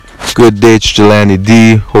Good day, it's Jelani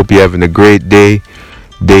D. Hope you're having a great day,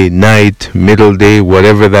 night, middle day,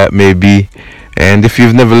 whatever that may be. And if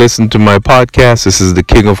you've never listened to my podcast, this is the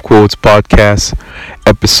King of Quotes podcast,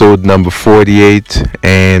 episode number 48.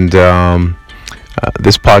 And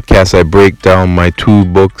this podcast, I break down my two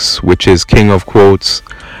books, which is King of Quotes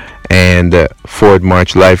and Forward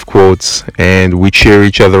March Life Quotes, and we cheer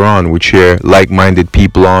each other on. We cheer like-minded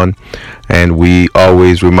people on, and we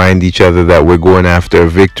always remind each other that we're going after a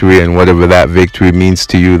victory, and whatever that victory means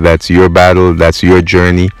to you, that's your battle, that's your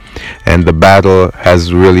journey. And the battle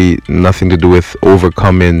has really nothing to do with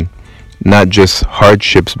overcoming not just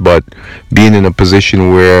hardships, but being in a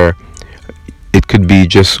position where it could be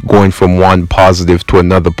just going from one positive to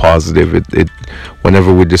another positive.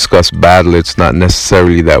 Whenever we discuss battle, it's not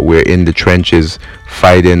necessarily that we're in the trenches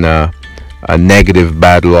fighting a negative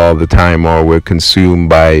battle all the time, or we're consumed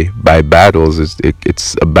by battles.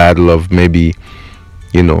 It's a battle of maybe,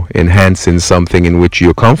 enhancing something in which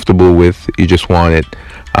you're comfortable with. You just want it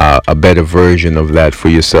a better version of that for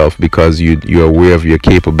yourself, because you're aware of your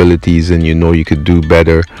capabilities and you know you could do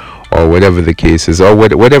better, or whatever the case is, or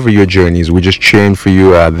whatever your journey is. We're just cheering for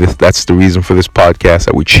you. That's the reason for this podcast,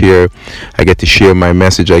 that we cheer. I get to share my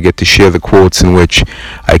message. I get to share the quotes in which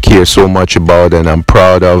I care so much about and I'm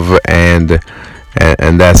proud of, and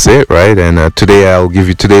that's it, right? And today I'll give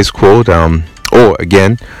you today's quote.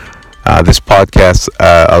 This podcast,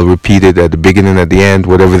 I'll repeat it at the beginning, at the end,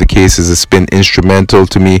 whatever the case is. It's been instrumental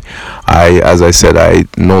to me. As I said, I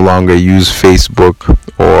no longer use Facebook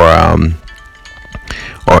or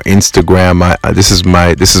Instagram. This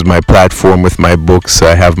is my platform with my books.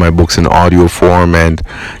 I have my books in audio form and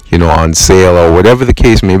on sale or whatever the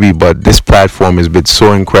case may be. But this platform has been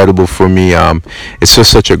so incredible for me. It's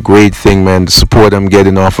just such a great thing, man. The support I'm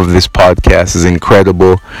getting off of this podcast is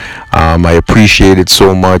incredible. I appreciate it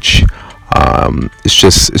so much. It's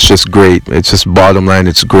just great. It's just bottom line,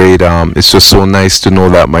 it's great. It's just so nice to know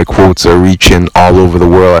that my quotes are reaching all over the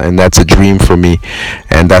world, and that's a dream for me,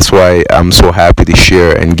 and that's why I'm so happy to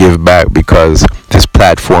share and give back, because this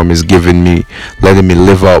platform is letting me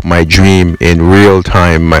live out my dream in real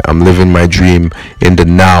time. I'm living my dream in the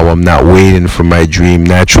now. I'm not waiting for my dream.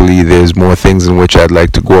 Naturally, there's more things in which I'd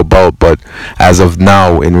like to go about, but as of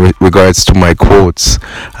now, in regards to my quotes,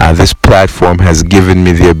 this platform has given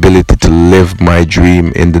me the ability to live my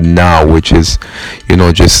dream in the now, which is,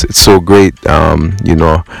 it's so great.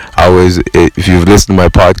 If you've listened to my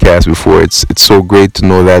podcast before, it's so great to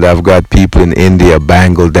know that I've got people in India,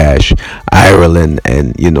 Bangladesh, Ireland,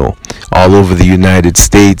 and all over the United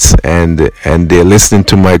States, and they're listening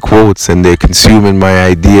to my quotes and they're consuming my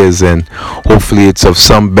ideas, and hopefully it's of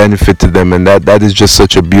some benefit to them, and that is just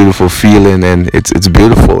such a beautiful feeling, and it's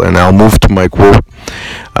beautiful. And I'll move to my quote.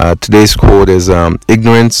 Today's quote is,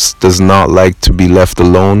 ignorance does not like to be left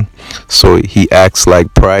alone, so he acts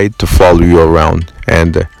like pride to follow you around.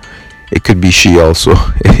 And it could be she also.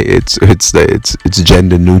 It's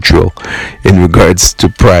gender neutral in regards to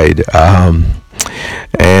pride.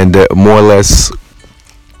 And more or less,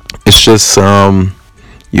 it's just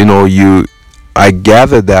I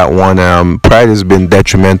gathered that one. Pride has been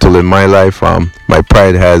detrimental in my life. My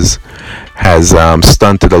pride has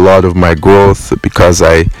stunted a lot of my growth, because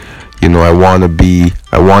I want to be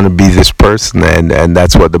this person, and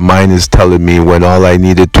that's what the mind is telling me, when all I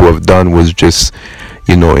needed to have done was just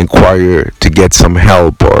inquire to get some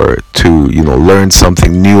help, or to learn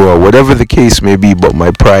something new, or whatever the case may be. But my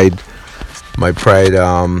pride won.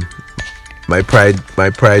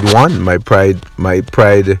 My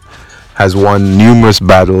pride has won numerous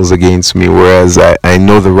battles against me, whereas I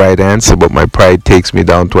know the right answer, but my pride takes me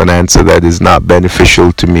down to an answer that is not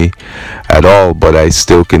beneficial to me at all, but I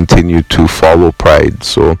still continue to follow pride.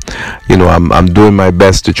 So I'm doing my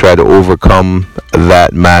best to try to overcome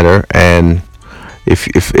that matter. And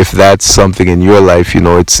if that's something in your life,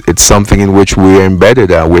 it's something in which we're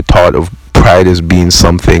embedded. We're taught of pride as being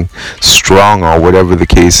something strong, or whatever the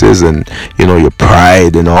case is, and your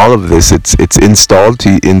pride and all of this, it's installed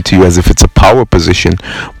into you as if it's a power position.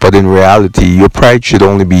 But in reality, your pride should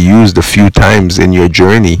only be used a few times in your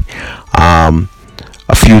journey,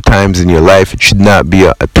 a few times in your life. It should not be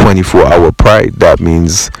a 24-hour pride. That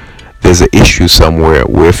means there's an issue somewhere,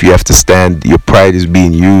 where if you have to stand, your pride is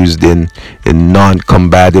being used in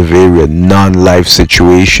non-combative area, non-life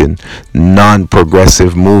situation,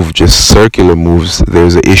 non-progressive move, just circular moves.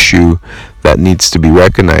 There's an issue that needs to be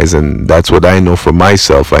recognized, and that's what I know for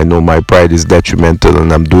myself. I know my pride is detrimental,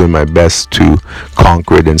 and I'm doing my best to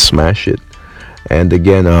conquer it and smash it. And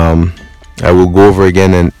again, I will go over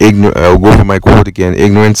again I'll go over my quote again.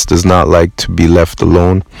 Ignorance does not like to be left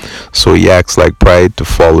alone, so he acts like pride to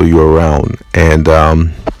follow you around. And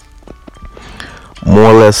more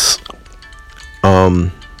or less,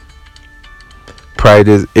 um,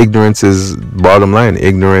 ignorance is bottom line.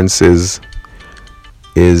 Ignorance is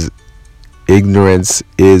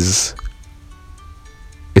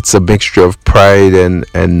it's a mixture of pride and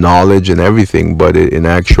knowledge and everything, but in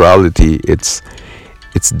actuality it's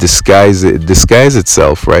disguise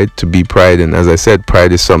itself, right, to be pride. And as I said,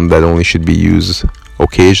 pride is something that only should be used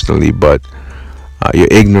occasionally, but your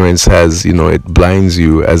ignorance has, it blinds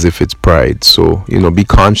you as if it's pride. So, be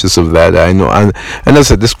conscious of that. I know, and as I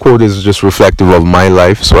said, this quote is just reflective of my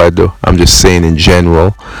life, so I'm just saying in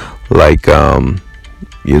general, like,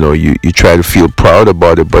 you try to feel proud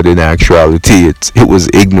about it, but in actuality it was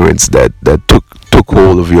ignorance that took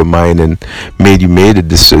hold of your mind and made a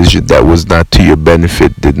decision that was not to your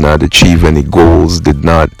benefit, did not achieve any goals, did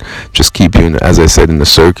not just keep you in, as I said, in a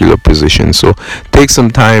circular position. So take some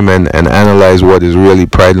time and analyze what is really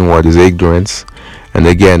pride and what is ignorance. And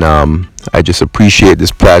again, I just appreciate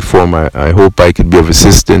this platform. I hope I could be of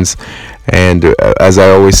assistance. And as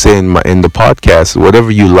I always say in the podcast,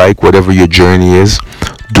 whatever you like, whatever your journey is,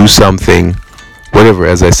 do something. Whatever,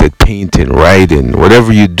 as I said, painting, writing,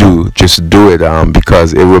 whatever you do, just do it,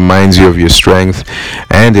 because it reminds you of your strength,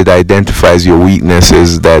 and it identifies your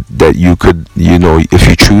weaknesses that you could, if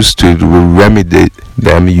you choose to remedy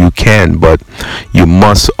them, you can. But you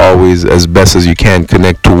must always, as best as you can,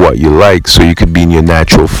 connect to what you like, so you could be in your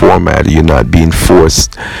natural format. You're not being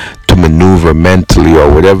forced to maneuver mentally or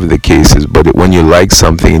whatever the case is. But when you like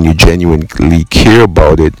something and you genuinely care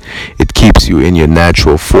about it, it keeps you in your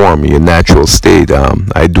natural form, your natural state.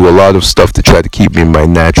 I do a lot of stuff to try to keep me in my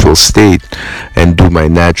natural state and do my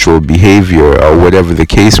natural behavior or whatever the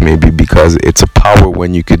case may be, because it's a power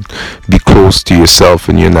when you could be close to yourself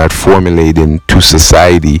and you're not formulating to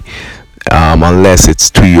society, unless it's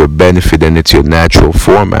to your benefit and it's your natural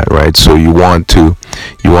format, right? So you want to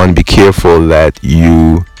be careful that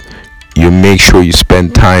you make sure you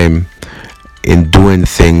spend time in doing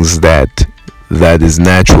things that is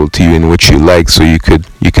natural to you, in which you like, so you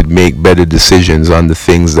could make better decisions on the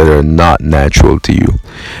things that are not natural to you,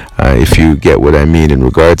 if you get what I mean in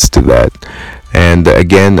regards to that. And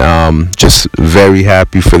again, just very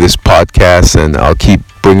happy for this podcast, and I'll keep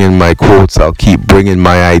bringing my quotes, I'll keep bringing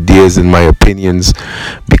my ideas and my opinions,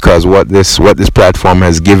 because what this platform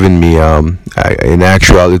has given me, in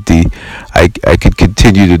actuality, I could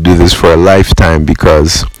continue to do this for a lifetime,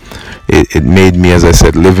 because it made me, as I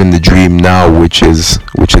said, living the dream now, which is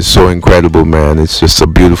so incredible, man. It's just a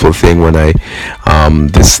beautiful thing when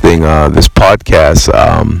this podcast,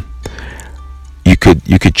 you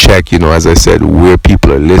could check, as I said, where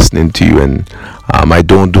people are listening to you. And I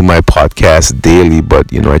don't do my podcast daily,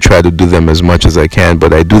 but I try to do them as much as I can.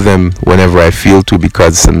 But I do them whenever I feel to,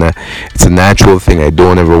 because it's a natural thing. I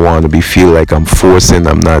don't ever want to feel like I'm forcing.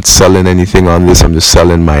 I'm not selling anything on this. I'm just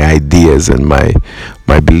selling my ideas and my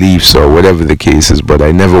beliefs or whatever the case is. But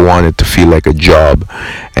I never want it to feel like a job.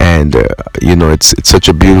 And it's such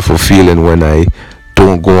a beautiful feeling when I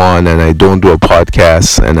don't go on and I don't do a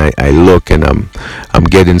podcast and I look and I'm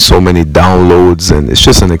getting so many downloads, and it's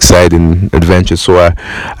just an exciting adventure. So I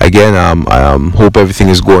hope everything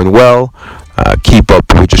is going well. Keep up.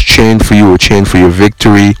 We're just cheering for you. We're cheering for your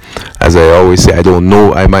victory. As I always say,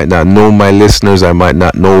 I might not know my listeners, I might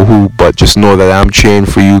not know who, but just know that I'm cheering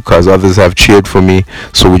for you because others have cheered for me.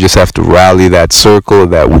 So we just have to rally that circle,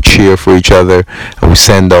 that we cheer for each other and we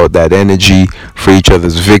send out that energy for each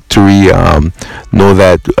other's victory. Know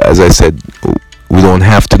that, as I said, we don't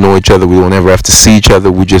have to know each other. We don't ever have to see each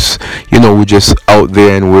other. We just, we're just out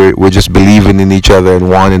there, and we're just believing in each other and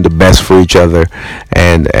wanting the best for each other,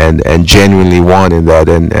 and genuinely wanting that,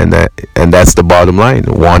 and that's the bottom line.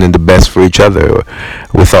 Wanting the best for each other,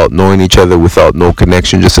 without knowing each other, without no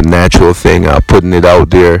connection, just a natural thing. Putting it out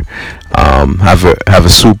there. Have a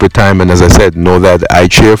super time, and as I said, know that I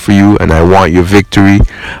cheer for you and I want your victory.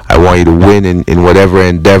 I want you to win in whatever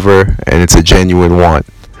endeavor, and it's a genuine want.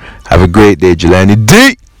 Have a great day, Jelani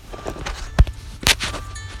D.